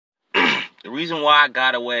The reason why I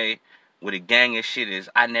got away with a gang of shit is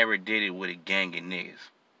I never did it with a gang of niggas.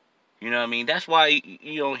 You know what I mean? That's why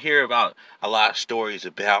you don't hear about a lot of stories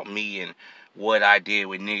about me and what I did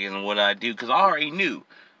with niggas and what I do. Because I already knew,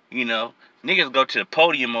 you know. Niggas go to the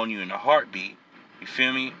podium on you in a heartbeat. You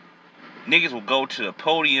feel me? Niggas will go to the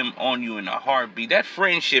podium on you in a heartbeat. That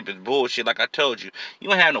friendship is bullshit, like I told you. You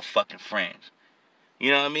don't have no fucking friends. You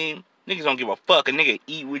know what I mean? Niggas don't give a fuck. A nigga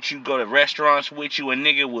eat with you, go to restaurants with you. A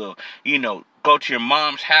nigga will, go to your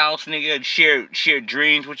mom's house, nigga, share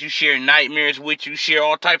dreams with you, share nightmares with you, share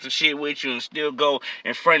all types of shit with you, and still go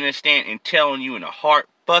in front of the stand and telling you in a heart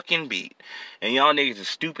fucking beat. And y'all niggas is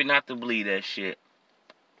stupid not to believe that shit.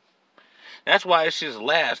 That's why it's just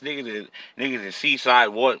laughs. Niggas at Seaside,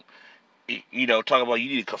 what, talking about you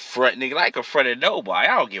need to confront nigga. I ain't confronted nobody.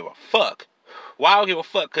 I don't give a fuck. Why I don't give a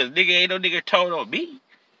fuck? Because nigga ain't no nigga told on me.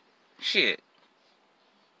 Shit.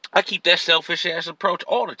 I keep that selfish ass approach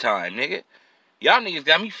all the time, nigga. Y'all niggas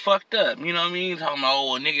got me fucked up. You know what I mean? Talking about,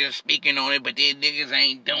 oh, niggas speaking on it, but then niggas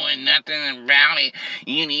ain't doing nothing about it.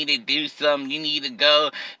 You need to do something. You need to go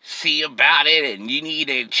see about it, and you need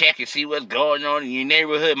to check and see what's going on in your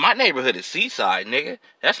neighborhood. My neighborhood is Seaside, nigga.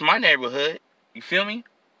 That's my neighborhood. You feel me?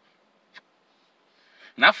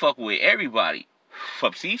 And I fuck with everybody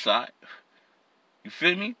from Seaside. You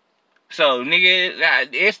feel me? So, nigga,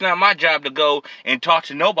 it's not my job to go and talk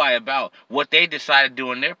to nobody about what they decide to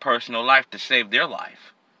do in their personal life to save their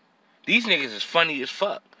life. These niggas is funny as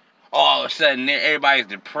fuck. All of a sudden, everybody's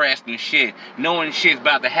depressed and shit. Knowing shit's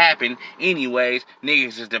about to happen anyways,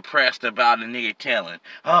 niggas is depressed about a nigga telling.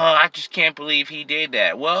 Oh, I just can't believe he did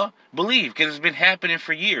that. Well, believe, because it's been happening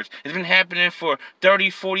for years. It's been happening for 30,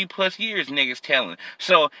 40 plus years, niggas telling.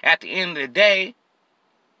 So, at the end of the day,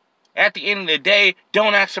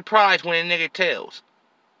 don't act surprised when a nigga tells.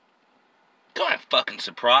 Don't act fucking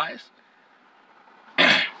surprised.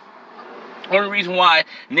 Only reason why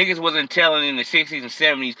niggas wasn't telling in the 60s and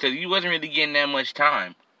 70s because you wasn't really getting that much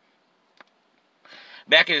time.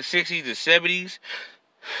 Back in the 60s and 70s,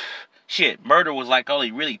 shit, murder was like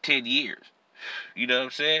only really 10 years. You know what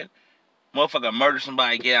I'm saying? Motherfucker murder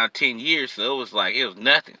somebody, get out 10 years, so it was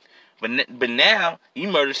nothing. But now, you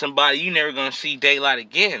murder somebody, you never gonna see daylight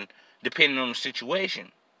again, depending on the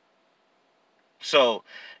situation. So,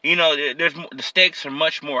 the stakes are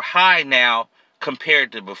much more high now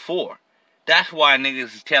compared to before. That's why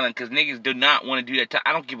niggas is telling, because niggas do not want to do that time.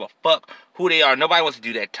 I don't give a fuck who they are. Nobody wants to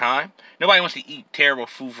do that time. Nobody wants to eat terrible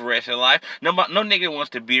food for the rest of their life. No nigga wants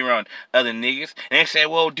to be around other niggas. And they say,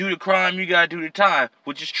 well, do the crime, you gotta do the time.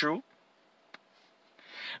 Which is true.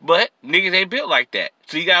 But niggas ain't built like that.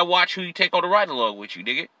 So you gotta watch who you take on the ride along with you,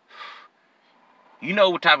 nigga. You know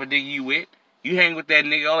what type of nigga you with. You hang with that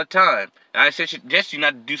nigga all the time. And I suggest you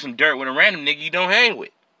not to do some dirt with a random nigga you don't hang with.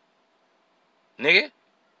 Nigga.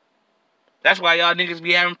 That's why y'all niggas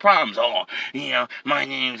be having problems. Oh, my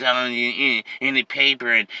name's on in the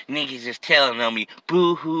paper and niggas is telling on me.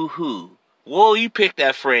 Boo-hoo-hoo. Whoa, you picked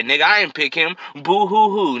that friend, nigga. I ain't pick him.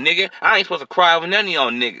 Boo-hoo-hoo, nigga. I ain't supposed to cry over none of y'all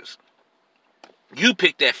niggas. You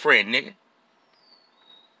picked that friend, nigga.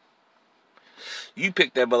 You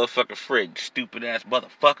picked that motherfucking friend, stupid ass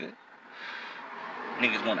motherfucker.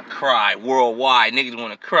 Niggas want to cry worldwide. Niggas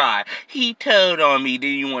want to cry. He told on me.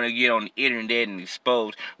 Then you want to get on the internet and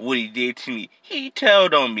expose what he did to me. He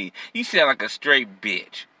told on me. You sound like a straight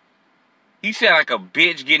bitch. You sound like a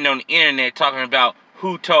bitch getting on the internet talking about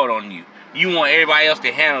who told on you. You want everybody else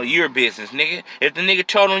to handle your business, nigga. If the nigga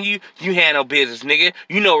told on you, you handle business, nigga.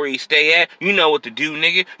 You know where he stay at. You know what to do,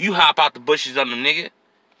 nigga. You hop out the bushes on them, nigga.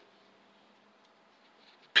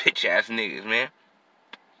 Bitch ass niggas, man.